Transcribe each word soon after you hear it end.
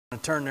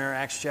to turn there,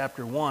 Acts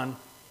chapter 1,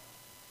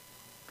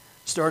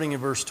 starting in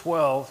verse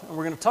 12. And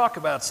we're going to talk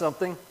about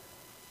something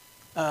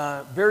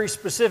very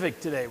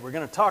specific today. We're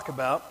going to talk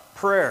about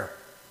prayer.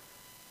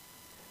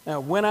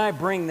 Now, when I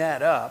bring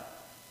that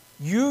up,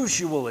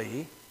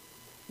 usually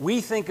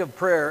we think of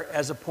prayer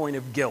as a point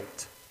of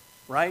guilt,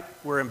 right?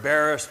 We're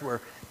embarrassed.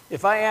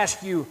 If I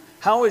ask you,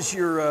 how's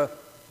your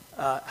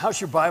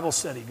Bible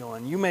study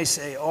going? You may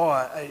say,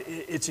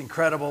 it's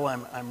incredible.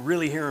 I'm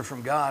really hearing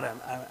from God.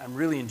 I'm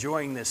really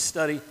enjoying this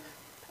study.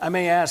 I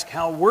may ask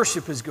how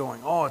worship is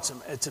going.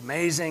 It's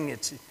amazing.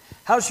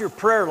 How's your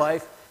prayer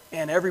life?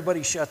 And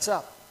everybody shuts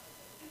up.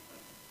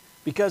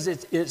 Because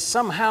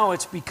somehow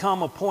it's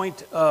become a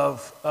point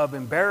of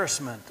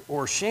embarrassment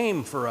or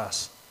shame for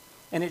us.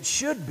 And it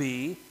should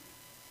be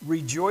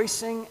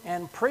rejoicing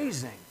and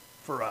praising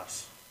for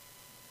us.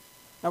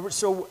 Now,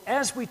 so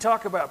as we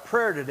talk about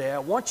prayer today, I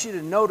want you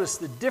to notice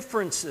the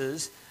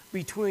differences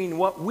between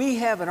what we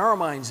have in our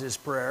minds as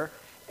prayer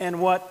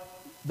and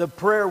what the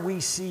prayer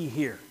we see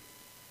here.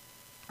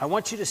 I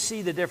want you to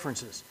see the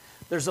differences.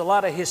 There's a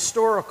lot of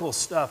historical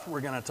stuff we're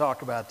going to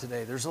talk about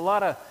today. There's a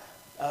lot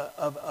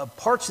of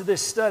parts of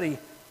this study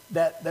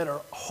that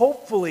are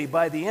hopefully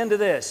by the end of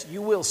this,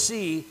 you will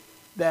see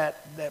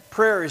that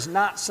prayer is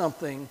not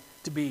something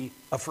to be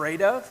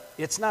afraid of.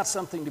 It's not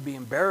something to be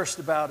embarrassed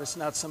about. It's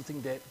not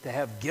something to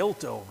have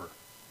guilt over.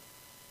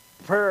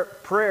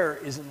 Prayer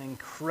is an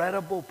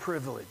incredible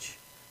privilege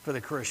for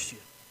the Christian.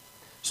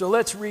 So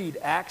let's read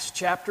Acts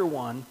chapter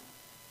 1.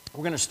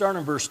 We're going to start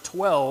in verse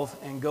 12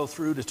 and go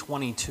through to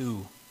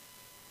 22.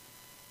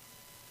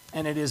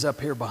 And it is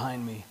up here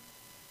behind me.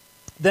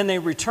 Then they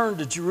returned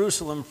to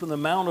Jerusalem from the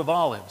Mount of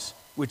Olives,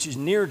 which is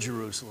near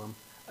Jerusalem,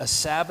 a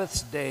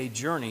Sabbath's day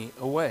journey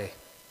away.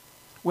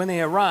 When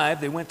they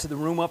arrived, they went to the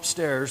room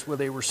upstairs where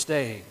they were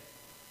staying.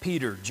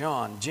 Peter,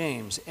 John,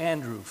 James,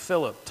 Andrew,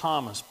 Philip,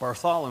 Thomas,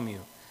 Bartholomew,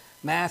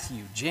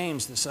 Matthew,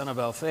 James the son of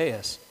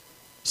Alphaeus,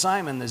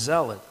 Simon the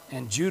Zealot,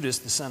 and Judas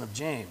the son of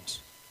James.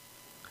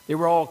 They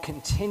were all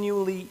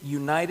continually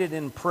united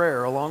in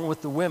prayer along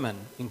with the women,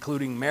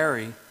 including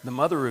Mary, the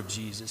mother of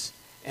Jesus,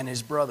 and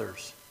his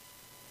brothers.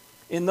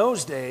 In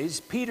those days,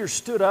 Peter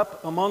stood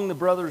up among the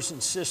brothers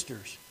and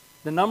sisters.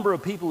 The number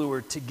of people who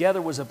were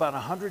together was about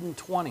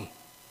 120.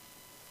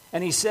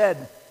 And he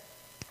said,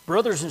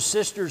 "Brothers and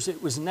sisters,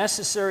 it was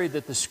necessary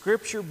that the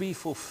scripture be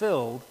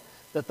fulfilled,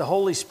 that the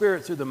Holy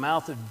Spirit through the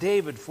mouth of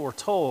David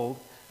foretold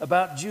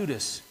about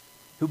Judas,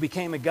 who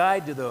became a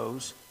guide to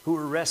those who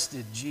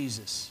arrested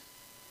Jesus.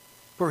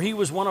 For he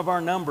was one of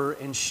our number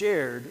and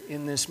shared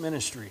in this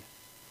ministry.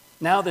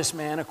 Now this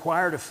man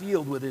acquired a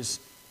field with his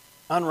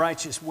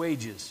unrighteous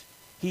wages.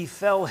 He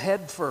fell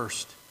head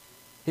first.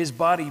 His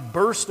body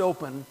burst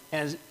open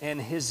and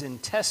his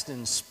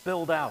intestines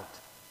spilled out."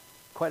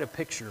 Quite a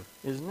picture,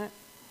 isn't it?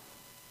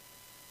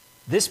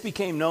 This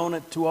became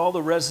known to all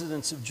the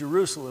residents of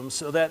Jerusalem,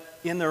 so that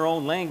in their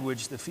own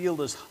language the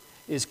field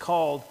is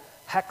called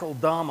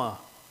Hakeldama,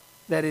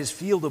 that is,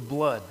 field of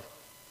blood.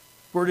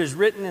 For it is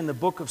written in the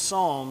book of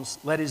Psalms,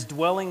 "Let his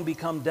dwelling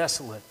become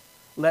desolate.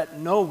 Let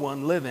no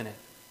one live in it,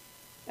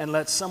 and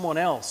let someone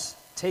else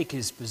take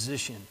his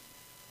position."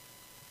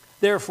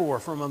 Therefore,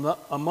 from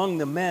among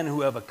the men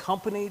who have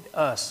accompanied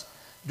us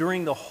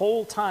during the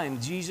whole time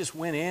Jesus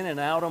went in and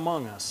out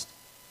among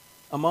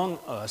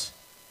us,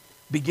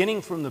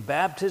 beginning from the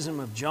baptism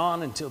of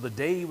John until the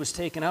day he was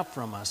taken up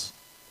from us,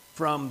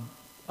 from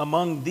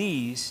among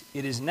these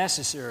it is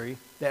necessary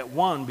that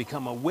one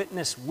become a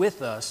witness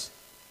with us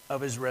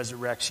of his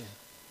resurrection.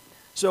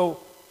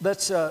 So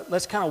let's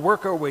kind of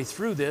work our way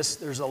through this.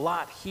 There's a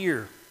lot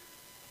here.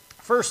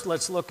 First,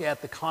 let's look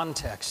at the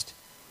context,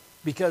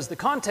 because the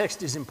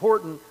context is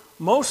important,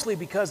 mostly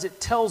because it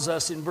tells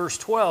us in verse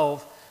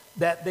 12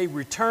 that they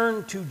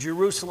returned to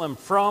Jerusalem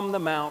from the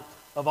Mount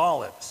of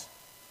Olives.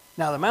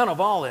 Now, the Mount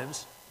of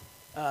Olives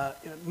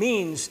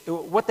means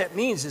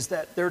is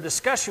that their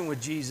discussion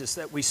with Jesus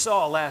that we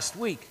saw last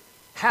week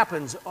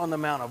happens on the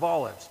Mount of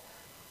Olives.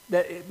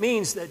 That it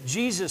means that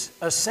Jesus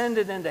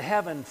ascended into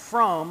heaven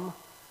from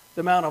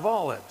the Mount of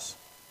Olives.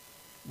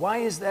 Why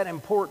is that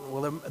important?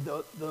 Well,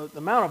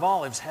 the Mount of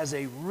Olives has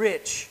a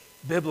rich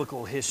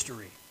biblical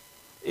history.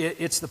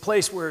 It's the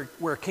place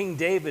where King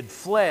David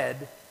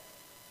fled.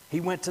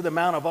 He went to the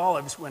Mount of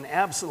Olives when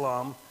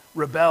Absalom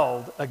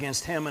rebelled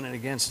against him and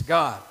against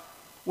God.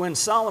 When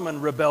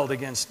Solomon rebelled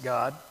against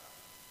God,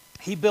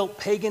 he built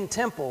pagan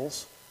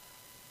temples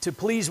to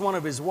please one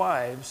of his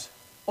wives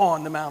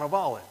on the Mount of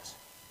Olives.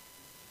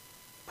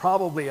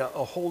 Probably a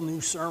whole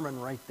new sermon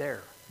right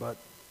there, but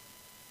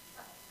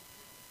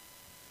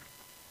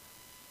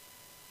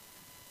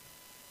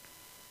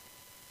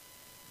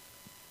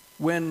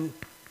when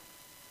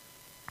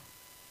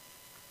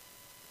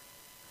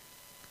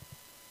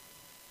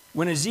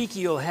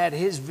Ezekiel had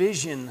his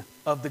vision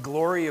of the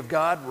glory of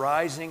God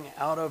rising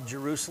out of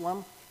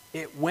Jerusalem,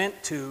 it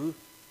went to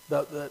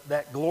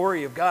that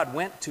glory of God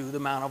went to the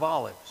Mount of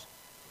Olives.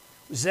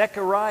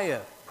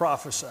 Zechariah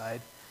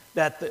prophesied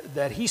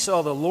that he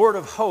saw the Lord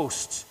of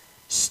hosts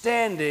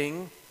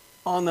standing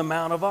on the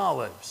Mount of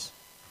Olives.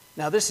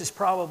 Now, this is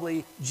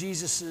probably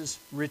Jesus'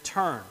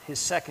 return, his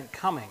second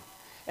coming.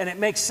 And it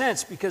makes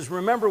sense because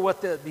remember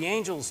what the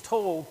angels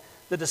told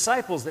the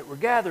disciples that were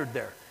gathered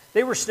there.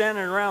 They were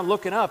standing around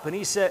looking up, and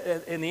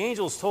and the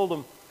angels told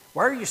them,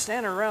 "Why are you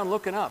standing around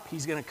looking up?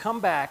 He's going to come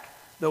back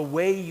the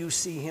way you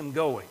see him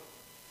going."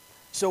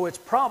 So it's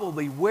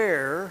probably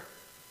where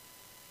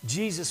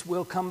Jesus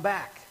will come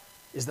back,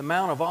 is the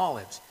Mount of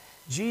Olives.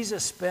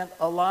 Jesus spent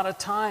a lot of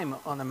time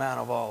on the Mount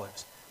of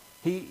Olives.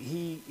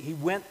 He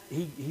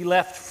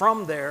left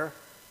from there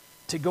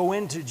to go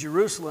into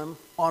Jerusalem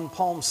on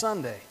Palm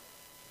Sunday.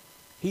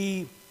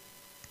 He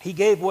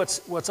gave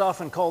what's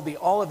often called the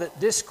Olivet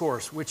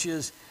Discourse, which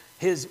is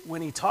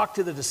when he talked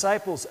to the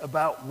disciples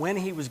about when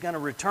he was going to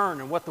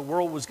return and what the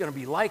world was going to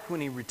be like when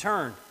he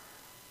returned,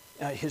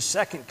 his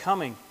second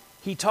coming.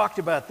 He talked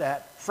about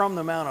that from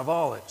the Mount of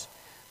Olives.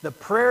 The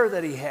prayer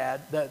that he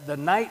had the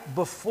night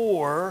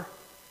before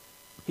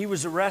he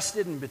was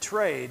arrested and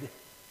betrayed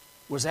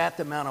was at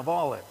the Mount of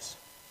Olives.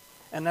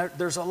 And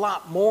there's a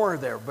lot more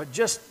there, but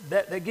just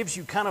that gives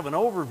you kind of an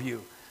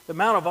overview. The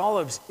Mount of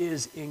Olives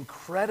is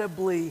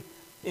incredibly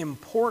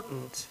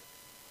important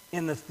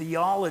in the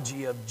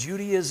theology of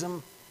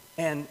Judaism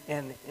and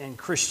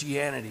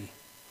Christianity.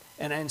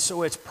 And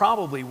so it's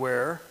probably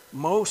where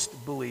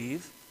most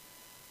believe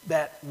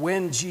that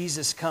when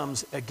Jesus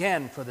comes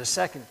again for the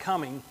second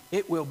coming,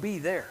 it will be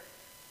there.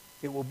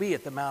 It will be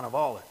at the Mount of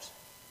Olives.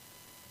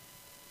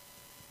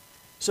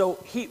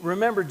 So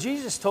remember,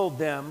 Jesus told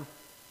them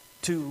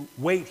to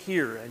wait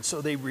here. And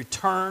so they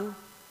return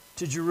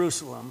to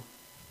Jerusalem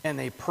and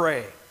they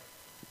pray.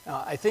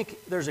 Now, I think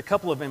there's a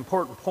couple of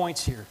important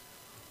points here.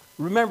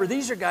 Remember,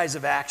 these are guys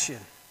of action.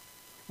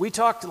 We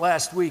talked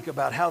last week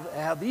about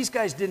how these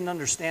guys didn't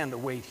understand the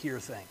wait here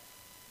thing.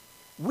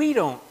 We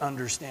don't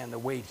understand the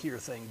wait here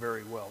thing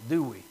very well,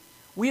 do we?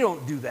 We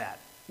don't do that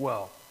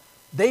well.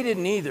 They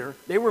didn't either.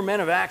 They were men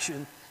of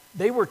action.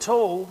 They were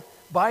told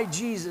by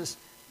Jesus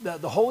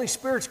that the Holy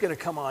Spirit's going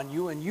to come on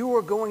you and you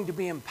are going to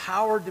be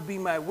empowered to be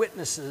my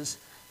witnesses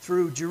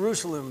through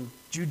Jerusalem,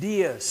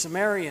 Judea,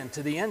 Samaria, and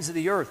to the ends of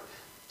the earth.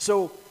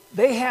 So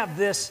they have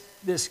this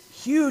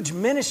huge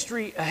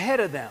ministry ahead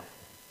of them.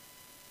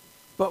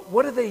 But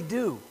what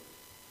do?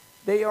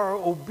 They are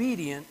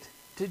obedient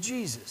to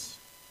Jesus.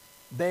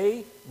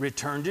 They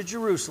return to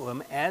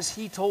Jerusalem as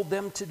he told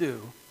them to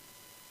do,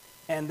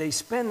 and they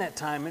spend that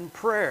time in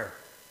prayer.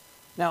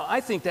 Now, I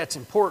think that's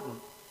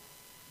important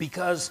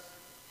because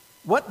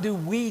what do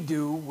we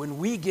do when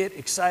we get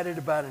excited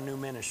about a new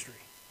ministry?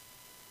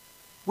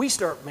 We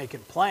start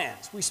making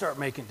plans. We start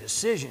making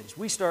decisions.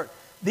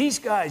 These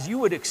guys, you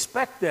would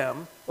expect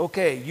them,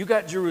 okay, you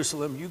got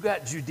Jerusalem, you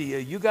got Judea,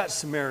 you got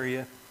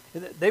Samaria.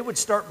 They would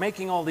start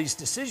making all these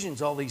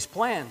decisions, all these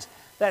plans.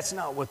 That's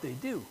not what they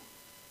do.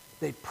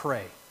 They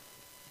pray.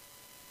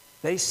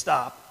 They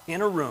stop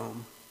in a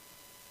room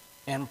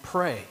and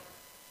pray.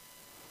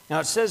 Now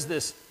it says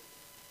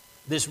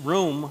this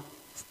room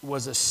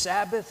was a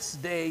Sabbath's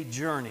day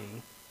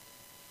journey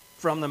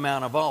from the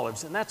Mount of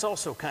Olives. And that's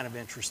also kind of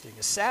interesting.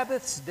 A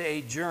Sabbath's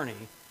day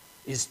journey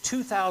is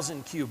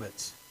 2,000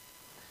 cubits.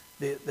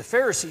 The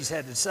Pharisees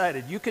had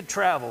decided you could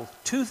travel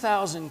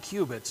 2,000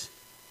 cubits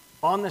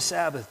on the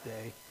Sabbath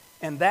day,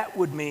 and that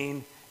would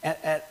mean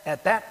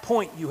at that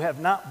point you have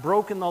not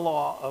broken the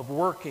law of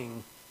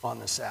working on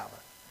the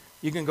Sabbath.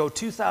 You can go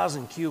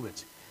 2,000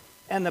 cubits.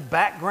 And the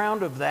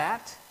background of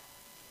that,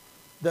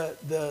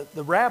 the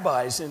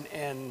rabbis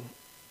and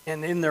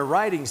in their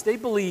writings, they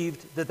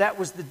believed that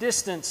was the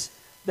distance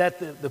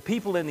that the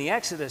people in the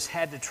Exodus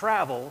had to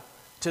travel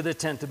to the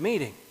tent of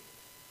meeting.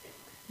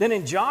 Then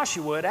in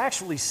Joshua, it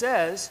actually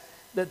says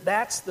that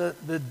that's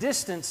the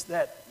distance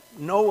that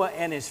Noah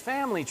and his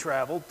family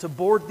traveled to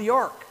board the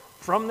ark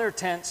from their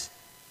tents,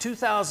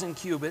 2,000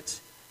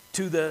 cubits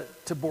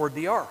to board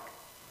the ark.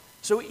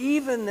 So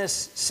even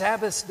this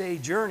Sabbath day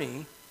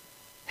journey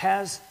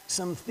has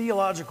some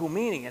theological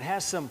meaning. It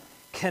has some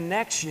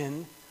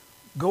connection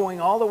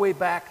going all the way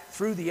back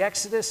through the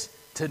Exodus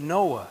to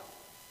Noah.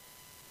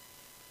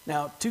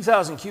 Now,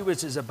 2,000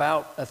 cubits is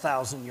about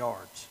 1,000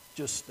 yards,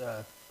 just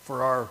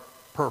for our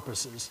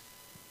purposes,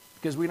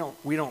 because we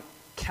don't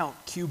count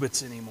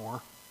cubits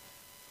anymore.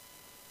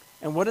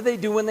 And what do they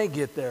do when they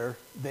get there?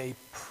 They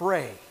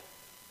pray.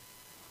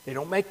 They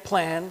don't make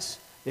plans.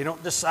 They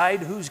don't decide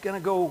who's going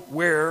to go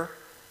where.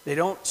 They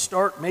don't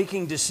start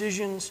making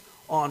decisions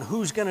on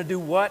who's going to do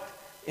what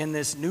in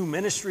this new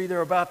ministry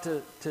they're about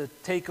to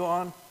take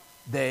on.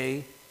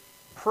 They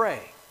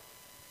pray.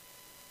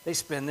 They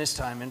spend this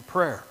time in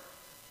prayer.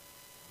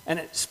 And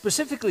it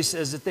specifically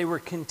says that they were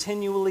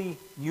continually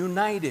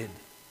united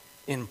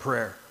in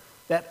prayer.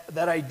 That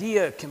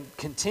idea,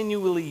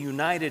 continually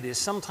united, is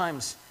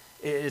sometimes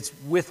it's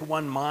with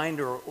one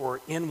mind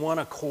or in one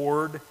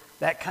accord,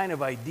 that kind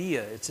of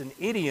idea. It's an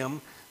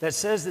idiom that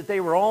says that they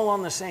were all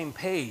on the same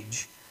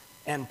page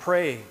and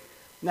praying.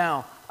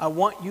 Now, I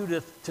want you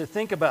to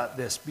think about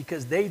this,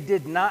 because they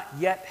did not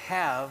yet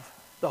have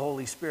the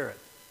Holy Spirit,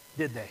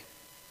 did they?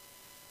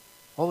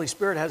 Holy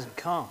Spirit hasn't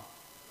come.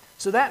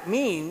 So that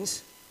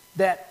means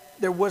that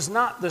there was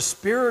not the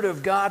Spirit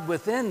of God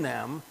within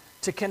them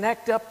to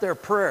connect up their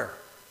prayer.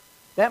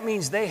 That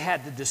means they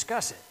had to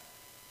discuss it.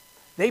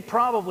 They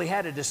probably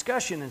had a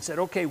discussion and said,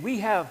 okay, we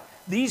have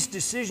these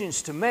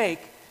decisions to make,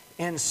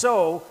 and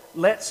so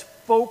let's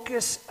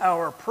focus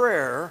our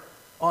prayer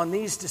on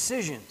these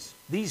decisions,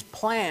 these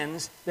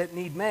plans that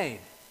need made.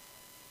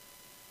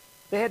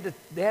 They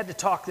had to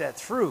talk that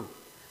through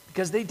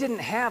because they didn't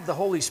have the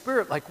Holy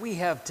Spirit like we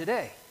have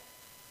today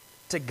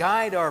to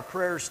guide our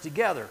prayers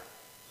together.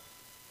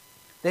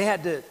 They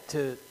had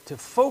to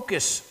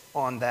focus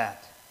on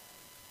that.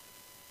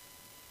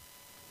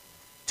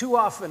 Too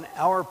often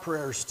our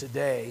prayers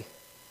today,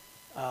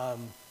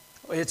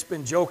 it's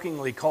been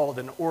jokingly called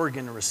an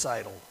organ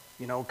recital,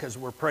 because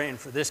we're praying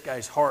for this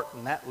guy's heart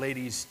and that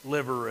lady's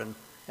liver and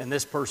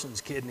this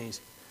person's kidneys.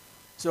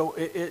 So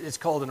it's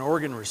called an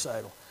organ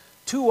recital.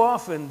 Too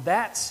often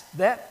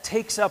that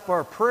takes up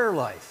our prayer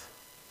life.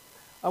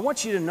 I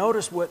want you to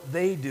notice what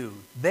they do.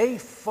 They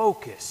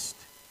focused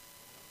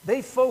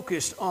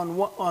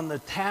on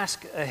the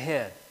task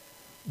ahead.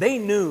 They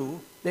knew,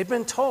 they'd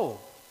been told,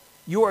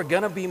 you are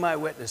going to be my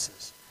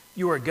witnesses.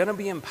 You are going to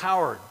be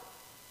empowered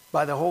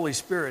by the Holy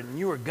Spirit, and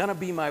you are going to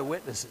be my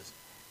witnesses.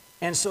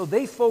 And so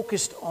they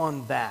focused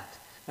on that.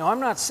 Now,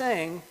 I'm not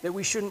saying that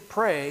we shouldn't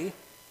pray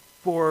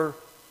for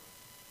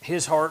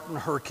his heart and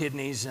her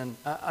kidneys, and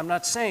I'm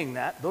not saying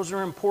that. Those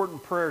are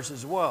important prayers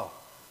as well.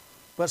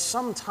 But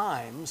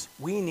sometimes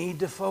we need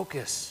to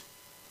focus.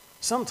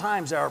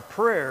 Sometimes our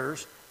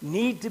prayers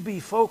need to be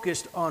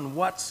focused on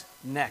what's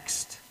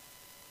next.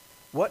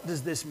 What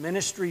does this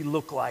ministry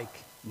look like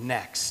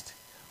next?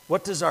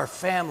 What does our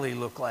family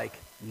look like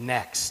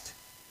next?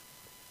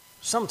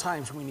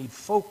 Sometimes we need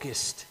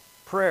focused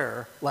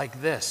prayer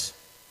like this.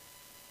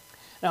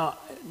 Now,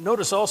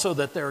 notice also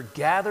that they're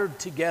gathered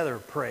together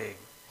praying.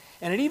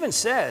 And it even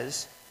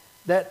says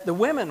that the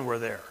women were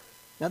there.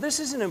 Now,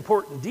 this is an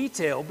important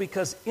detail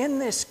because in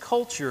this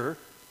culture,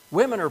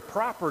 women are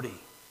property.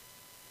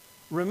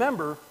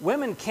 Remember,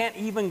 women can't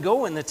even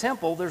go in the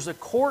temple. There's a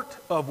court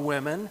of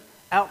women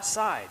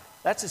outside.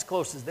 That's as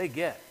close as they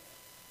get.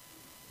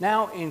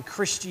 Now, in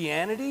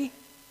Christianity,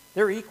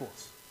 they're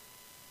equals.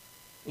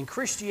 In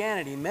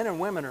Christianity, men and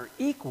women are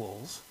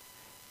equals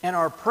and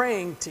are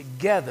praying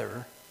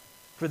together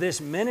for this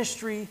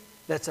ministry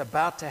that's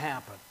about to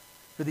happen,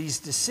 for these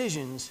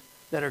decisions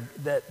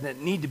that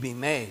need to be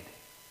made.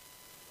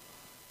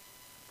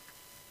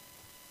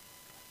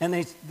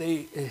 And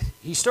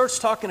he starts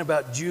talking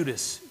about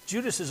Judas.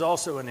 Judas is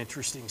also an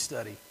interesting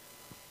study.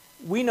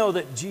 We know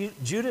that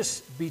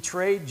Judas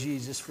betrayed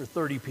Jesus for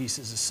 30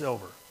 pieces of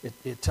silver.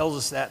 It tells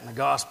us that in the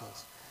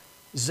Gospels.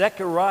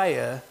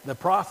 Zechariah, the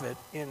prophet,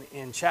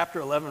 in chapter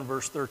 11,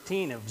 verse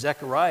 13 of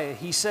Zechariah,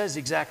 he says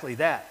exactly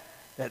that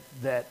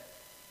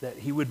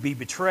he would be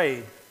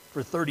betrayed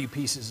for 30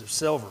 pieces of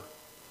silver.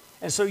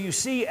 And so you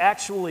see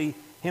actually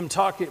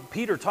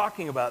Peter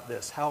talking about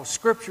this, how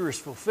Scripture is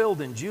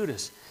fulfilled in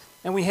Judas.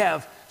 And we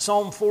have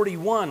Psalm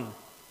 41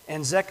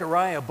 and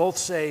Zechariah both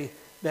say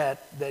that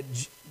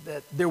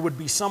there would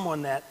be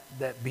someone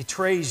that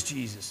betrays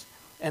Jesus.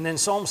 And then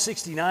Psalm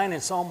 69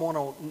 and Psalm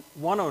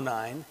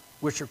 109,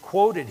 which are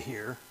quoted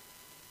here,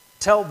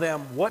 tell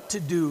them what to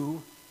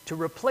do to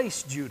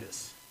replace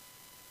Judas.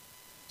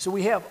 So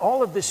we have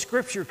all of this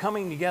Scripture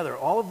coming together,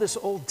 all of this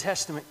Old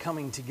Testament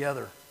coming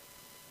together.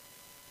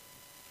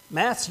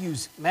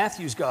 Matthew's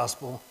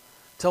Gospel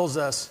tells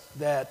us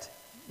that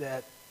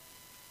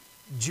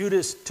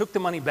Judas took the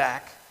money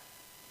back.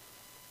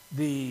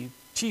 The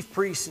chief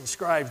priests and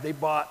scribes, they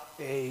bought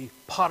a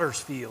potter's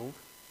field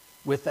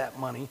with that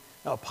money.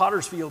 Now, a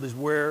potter's field is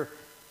where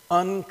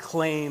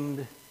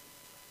unclaimed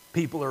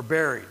people are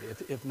buried.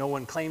 If no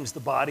one claims the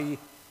body,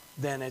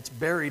 then it's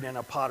buried in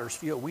a potter's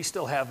field. We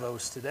still have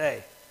those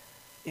today,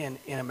 in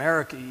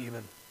America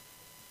even.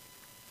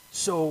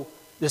 So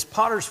this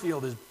potter's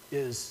field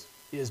is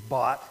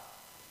bought,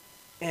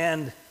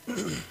 and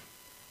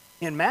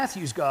in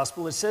Matthew's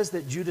Gospel, it says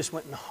that Judas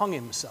went and hung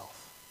himself.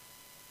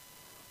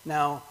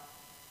 Now,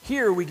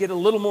 here we get a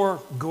little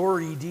more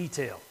gory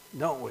detail,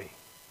 don't we?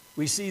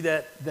 We see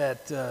that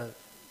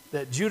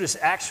Judas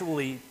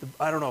actually,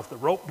 I don't know if the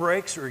rope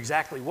breaks or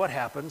exactly what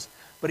happens,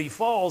 but he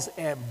falls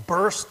and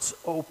bursts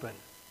open.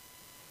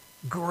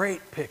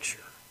 Great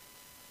picture.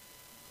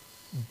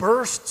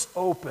 Bursts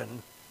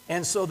open,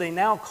 and so they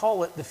now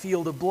call it the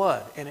field of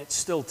blood, and it's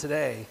still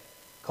today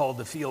called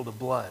the field of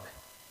blood.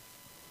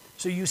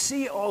 So you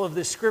see all of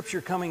this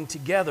Scripture coming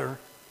together,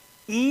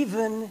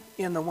 even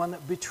in the one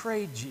that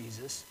betrayed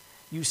Jesus.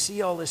 You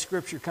see all this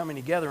Scripture coming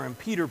together, and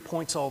Peter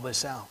points all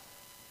this out.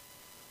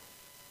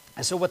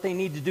 And so what they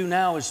need to do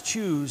now is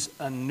choose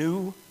a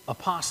new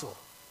apostle.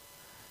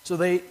 So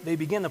they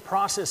begin the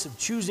process of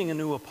choosing a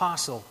new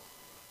apostle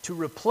to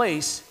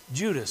replace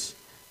Judas.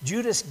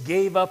 Judas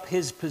gave up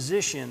his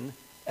position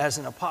as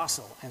an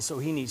apostle, and so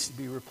he needs to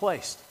be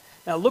replaced.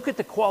 Now look at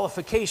the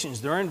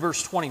qualifications. They're in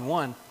verse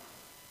 21.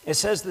 It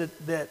says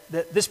that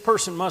this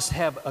person must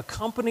have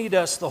accompanied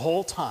us the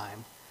whole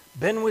time,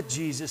 been with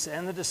Jesus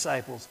and the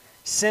disciples,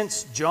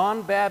 since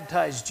John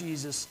baptized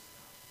Jesus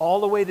all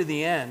the way to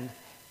the end,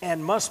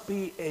 and must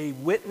be a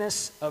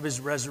witness of his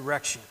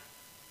resurrection.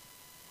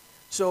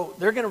 So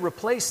they're going to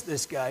replace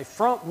this guy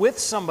with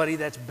somebody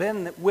that's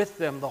been with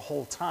them the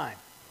whole time.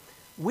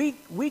 We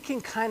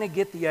can kind of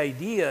get the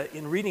idea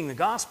in reading the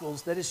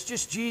Gospels that it's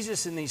just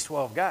Jesus and these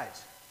 12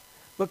 guys.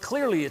 But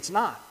clearly it's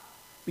not,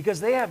 because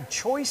they have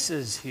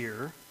choices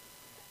here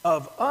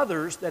of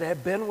others that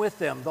have been with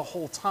them the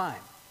whole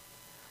time.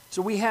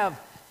 So we have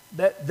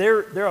that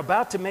they're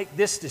about to make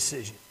this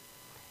decision.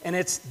 And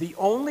it's the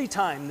only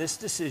time this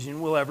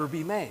decision will ever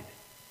be made.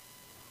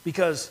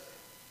 Because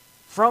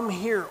from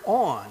here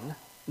on,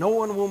 no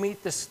one will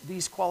meet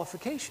these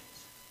qualifications.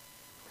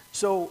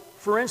 So,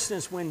 for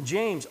instance, when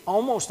James,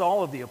 almost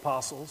all of the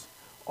apostles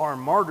are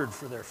martyred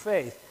for their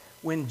faith.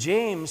 When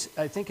James,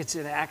 I think it's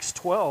in Acts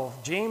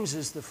 12, James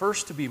is the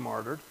first to be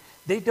martyred.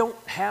 They don't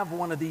have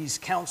one of these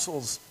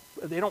councils.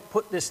 They don't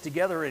put this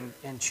together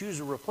and choose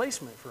a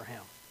replacement for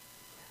him.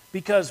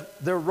 Because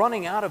they're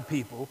running out of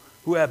people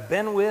who have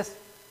been with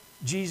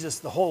Jesus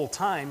the whole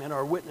time and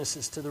are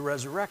witnesses to the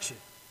resurrection.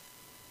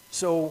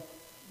 So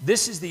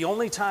this is the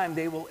only time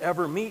they will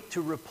ever meet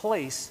to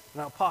replace an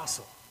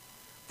apostle.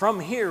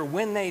 From here,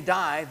 when they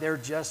die, they're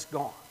just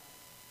gone.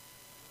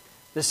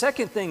 The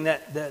second thing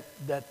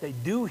that they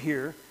do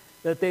here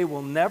that they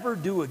will never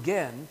do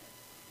again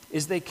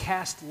is they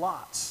cast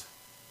lots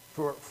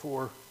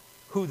for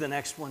who the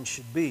next one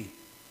should be.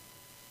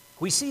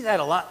 We see that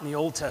a lot in the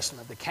Old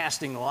Testament, the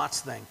casting lots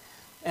thing.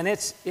 And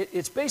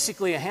it's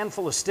basically a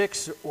handful of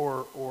sticks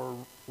or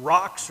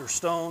rocks or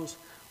stones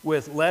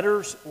with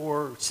letters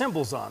or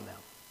symbols on them.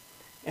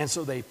 And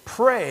so they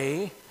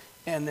pray,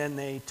 and then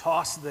they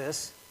toss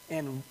this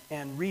and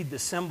read the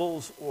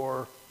symbols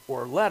or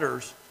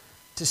letters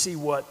to see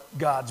what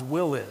God's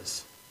will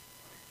is.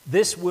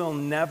 This will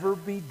never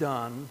be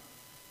done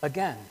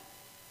again.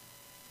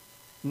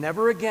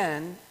 Never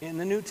again in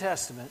the New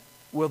Testament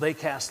will they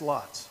cast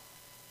lots.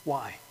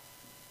 Why?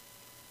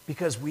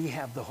 Because we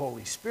have the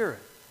Holy Spirit.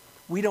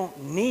 We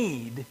don't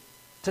need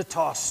to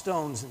toss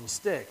stones and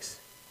sticks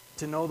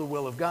to know the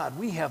will of God.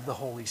 We have the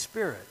Holy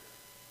Spirit.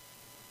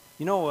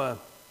 You know,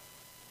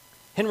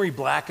 Henry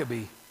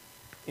Blackaby,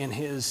 in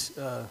his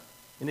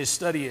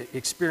study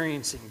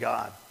Experiencing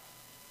God,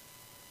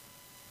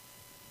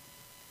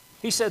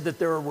 he said that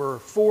there were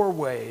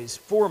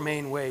four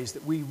main ways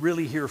that we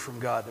really hear from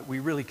God, that we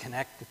really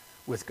connect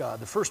with God.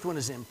 The first one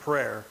is in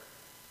prayer.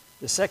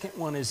 The second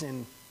one is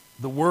in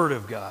the Word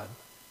of God.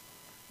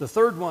 The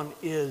third one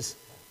is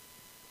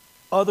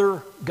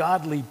other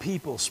godly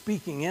people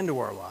speaking into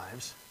our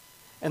lives.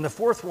 And the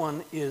fourth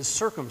one is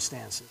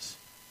circumstances.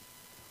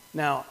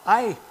 Now,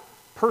 I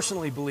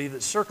personally believe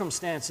that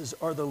circumstances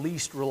are the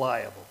least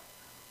reliable.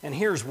 And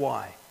here's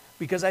why.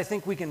 Because I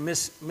think we can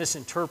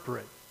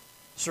misinterpret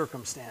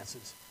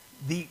circumstances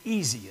the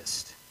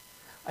easiest.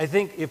 I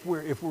think if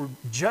we're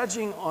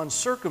judging on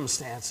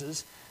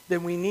circumstances,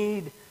 then we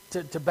need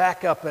to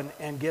back up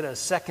and get a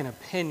second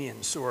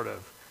opinion, sort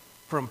of,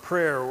 from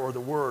prayer or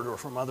the Word or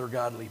from other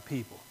godly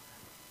people.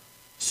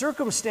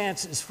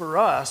 Circumstances for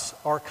us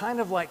are kind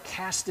of like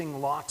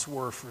casting lots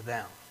were for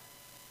them.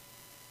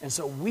 And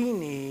so we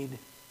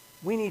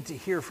need to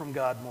hear from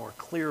God more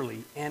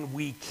clearly, and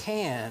we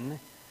can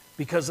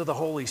because of the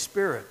Holy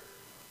Spirit.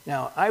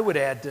 Now, I would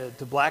add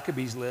to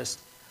Blackaby's list,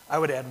 I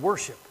would add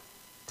worship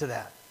to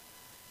that.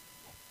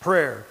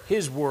 Prayer,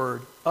 His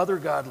Word, other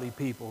godly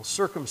people,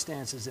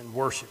 circumstances, and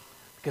worship.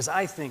 Because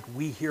I think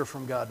we hear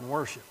from God in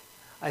worship.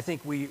 I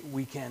think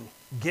we can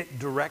get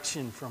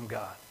direction from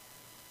God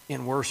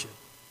in worship.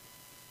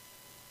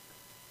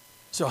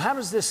 So how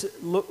does this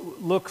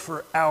look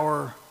for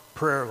our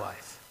prayer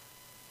life?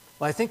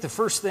 Well, I think the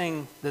first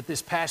thing that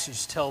this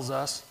passage tells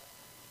us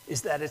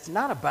is that it's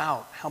not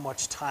about how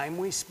much time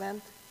we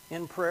spend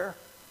in prayer.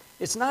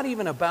 It's not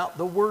even about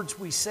the words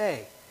we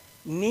say.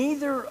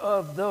 Neither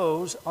of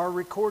those are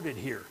recorded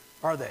here,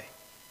 are they?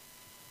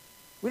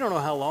 We don't know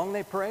how long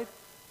they prayed.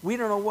 We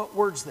don't know what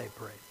words they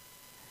prayed.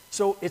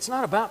 So it's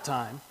not about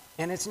time,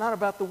 and it's not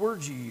about the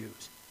words you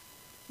use.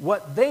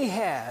 What they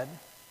had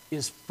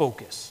is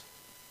focus.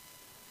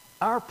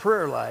 Our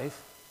prayer life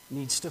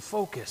needs to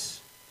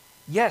focus.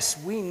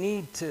 Yes, we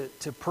need to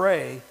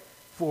pray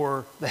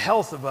for the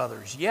health of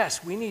others.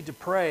 Yes, we need to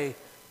pray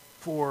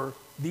for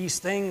these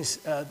things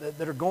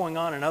that are going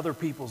on in other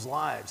people's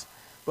lives.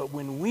 But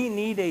when we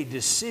need a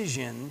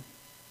decision,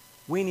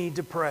 we need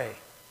to pray.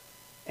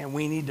 And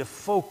we need to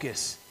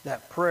focus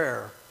that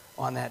prayer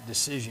on that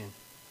decision.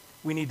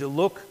 We need to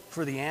look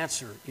for the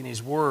answer in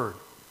His Word,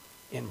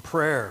 in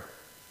prayer,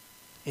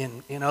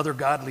 in other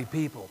godly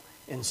people,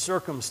 in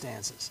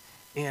circumstances,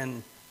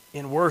 in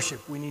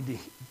worship. We need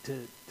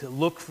to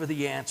look for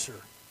the answer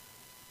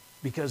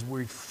because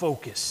we're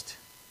focused.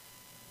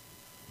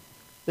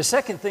 The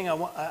second thing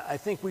I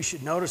think we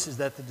should notice is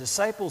that the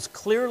disciples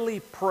clearly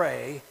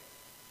pray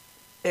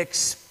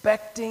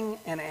expecting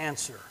an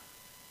answer.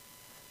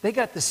 They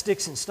got the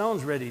sticks and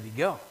stones ready to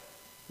go,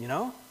 you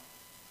know?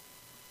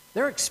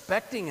 They're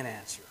expecting an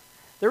answer.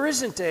 There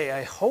isn't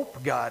I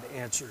hope God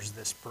answers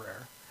this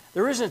prayer.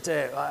 There isn't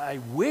I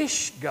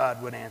wish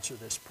God would answer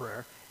this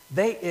prayer.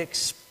 They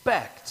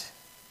expect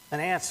an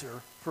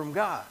answer from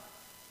God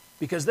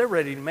because they're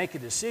ready to make a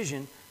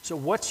decision So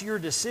what's your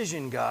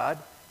decision, God?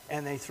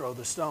 And they throw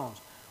the stones.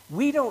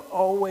 We don't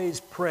always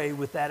pray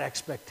with that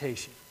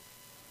expectation.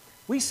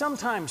 We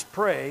sometimes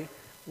pray,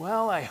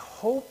 well, I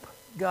hope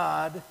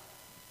God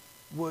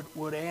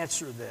would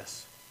answer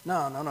this.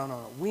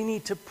 No. We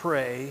need to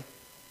pray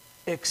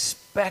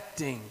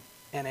expecting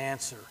an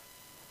answer.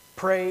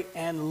 Pray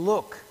and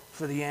look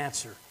for the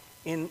answer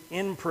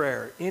in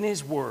prayer, in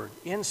His Word,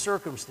 in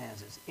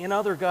circumstances, in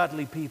other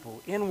godly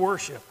people, in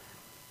worship.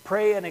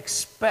 Pray and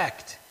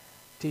expect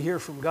to hear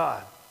from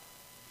God.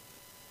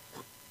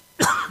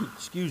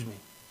 Excuse me.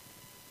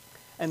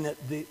 And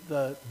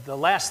the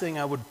last thing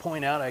I would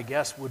point out, I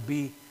guess, would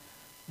be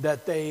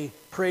that they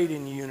prayed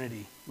in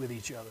unity with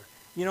each other.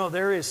 You know,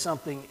 there is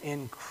something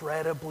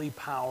incredibly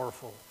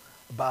powerful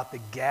about the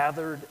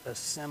gathered,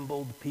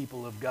 assembled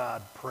people of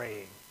God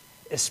praying,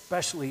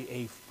 especially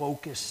a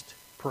focused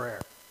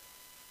prayer.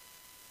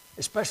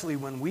 Especially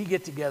when we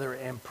get together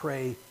and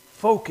pray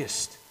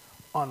focused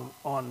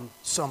on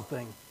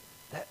something,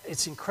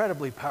 it's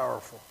incredibly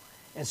powerful.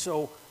 And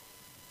so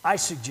I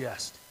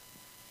suggest,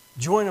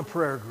 join a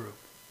prayer group,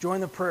 join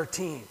the prayer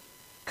team,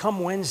 come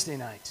Wednesday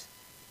nights,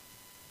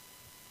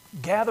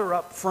 gather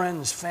up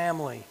friends,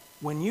 family.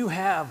 When you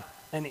have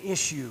an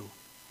issue,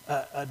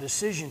 a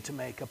decision to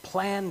make, a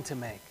plan to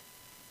make,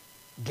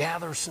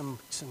 gather some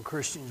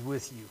Christians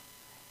with you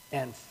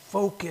and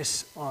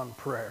focus on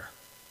prayer.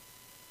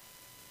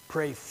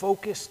 Pray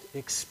focused,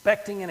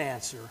 expecting an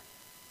answer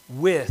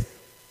with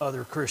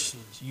other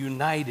Christians,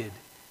 united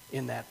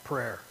in that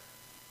prayer.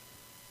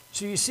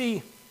 So you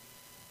see,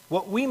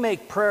 what we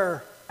make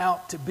prayer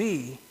out to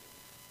be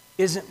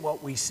isn't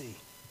what we see.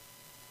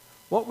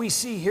 What we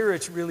see here,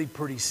 it's really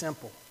pretty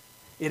simple.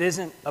 It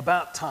isn't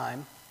about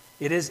time.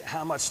 It is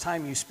how much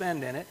time you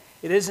spend in it.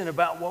 It isn't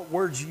about what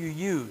words you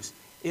use.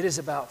 It is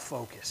about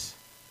focus.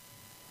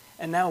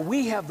 And now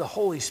we have the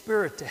Holy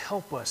Spirit to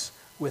help us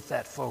with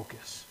that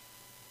focus.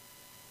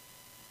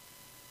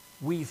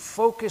 We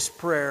focus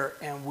prayer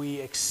and we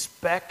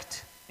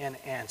expect an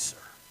answer.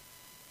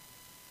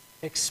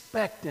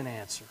 Expect an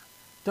answer.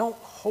 Don't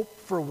hope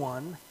for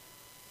one,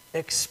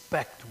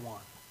 expect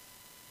one.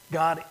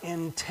 God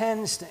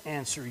intends to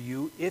answer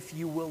you if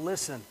you will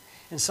listen.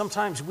 And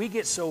sometimes we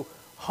get so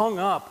hung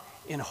up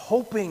in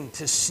hoping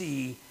to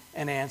see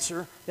an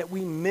answer that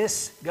we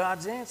miss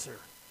God's answer.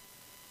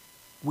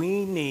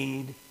 We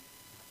need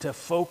to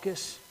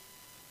focus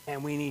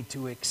and we need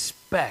to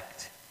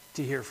expect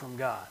to hear from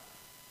God.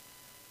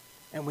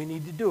 And we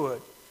need to do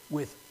it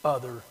with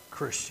other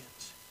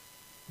Christians.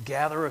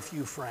 Gather a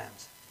few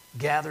friends.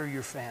 Gather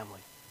your family.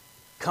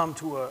 Come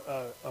to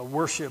a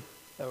worship,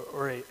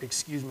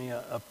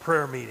 a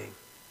prayer meeting.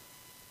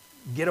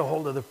 Get a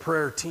hold of the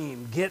prayer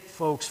team. Get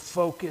folks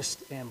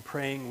focused and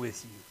praying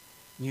with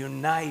you.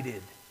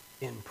 United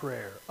in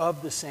prayer,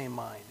 of the same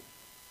mind,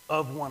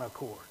 of one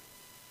accord.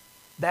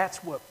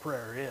 That's what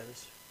prayer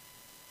is.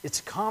 It's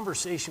a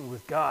conversation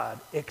with God,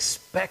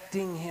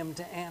 expecting Him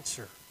to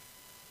answer.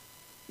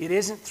 It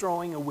isn't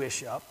throwing a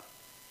wish up.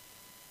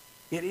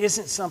 It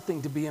isn't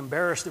something to be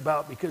embarrassed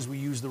about because we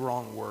use the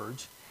wrong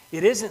words.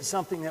 It isn't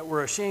something that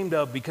we're ashamed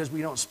of because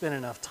we don't spend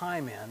enough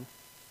time in.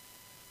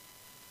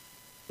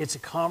 It's a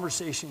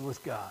conversation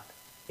with God,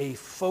 a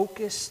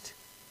focused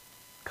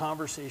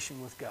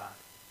conversation with God,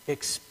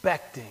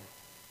 expecting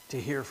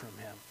to hear from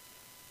Him.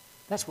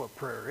 That's what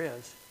prayer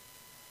is.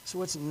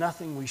 So it's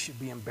nothing we should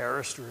be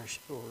embarrassed or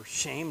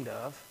ashamed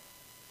of.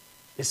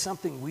 It's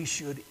something we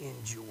should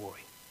enjoy.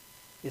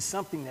 It's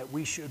something that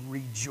we should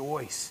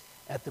rejoice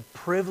at the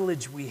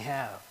privilege we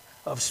have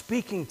of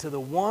speaking to the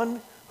one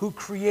who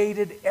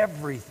created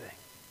everything.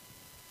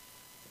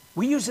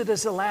 We use it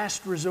as a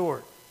last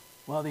resort.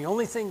 Well, the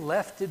only thing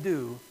left to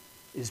do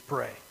is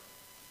pray.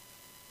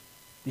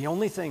 The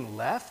only thing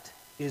left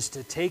is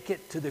to take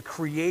it to the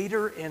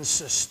creator and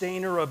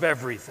sustainer of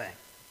everything.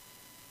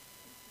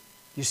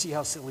 You see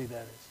how silly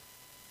that is?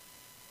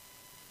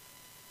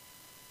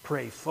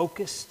 Pray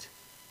focused.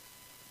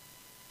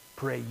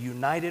 Pray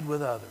united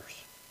with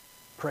others.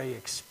 Pray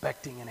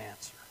expecting an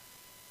answer.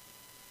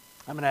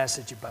 I'm going to ask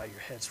that you bow your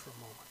heads for a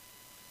moment.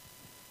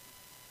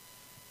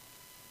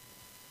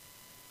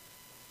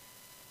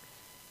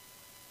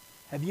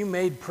 Have you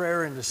made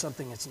prayer into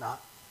something it's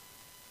not?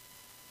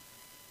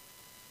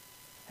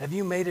 Have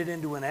you made it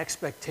into an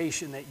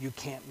expectation that you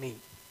can't meet?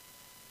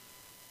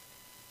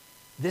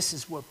 This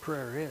is what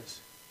prayer is.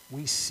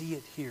 We see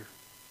it here.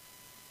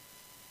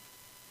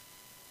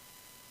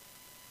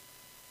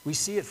 We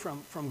see it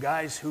from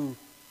guys who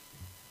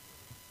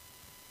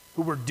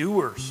were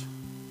doers,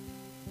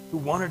 who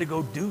wanted to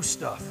go do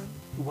stuff,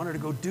 who wanted to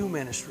go do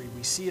ministry.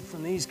 We see it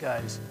from these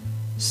guys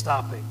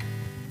stopping,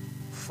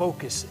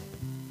 focusing,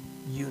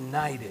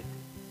 united,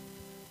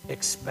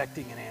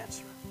 expecting an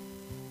answer.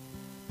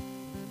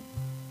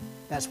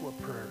 That's what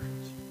prayer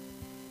is.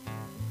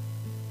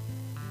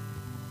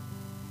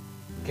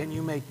 Can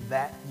you make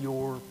that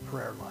your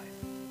prayer life?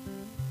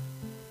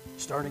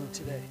 Starting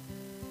today.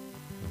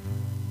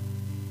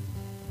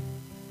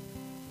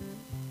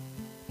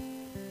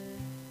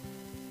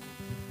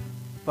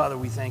 Father,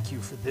 we thank you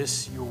for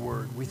this, your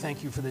word. We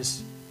thank you for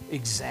this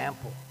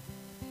example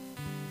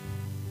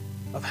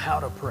of how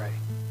to pray,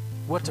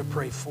 what to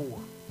pray for.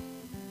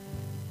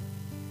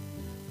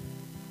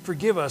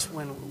 Forgive us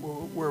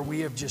where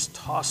we have just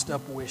tossed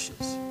up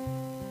wishes.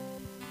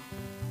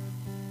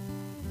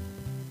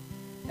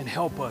 And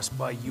help us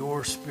by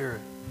your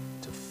Spirit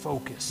to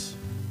focus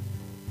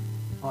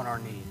on our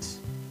needs,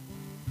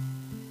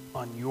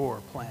 on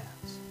your plans.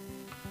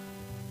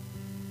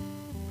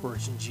 For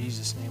it's in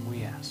Jesus' name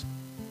we ask.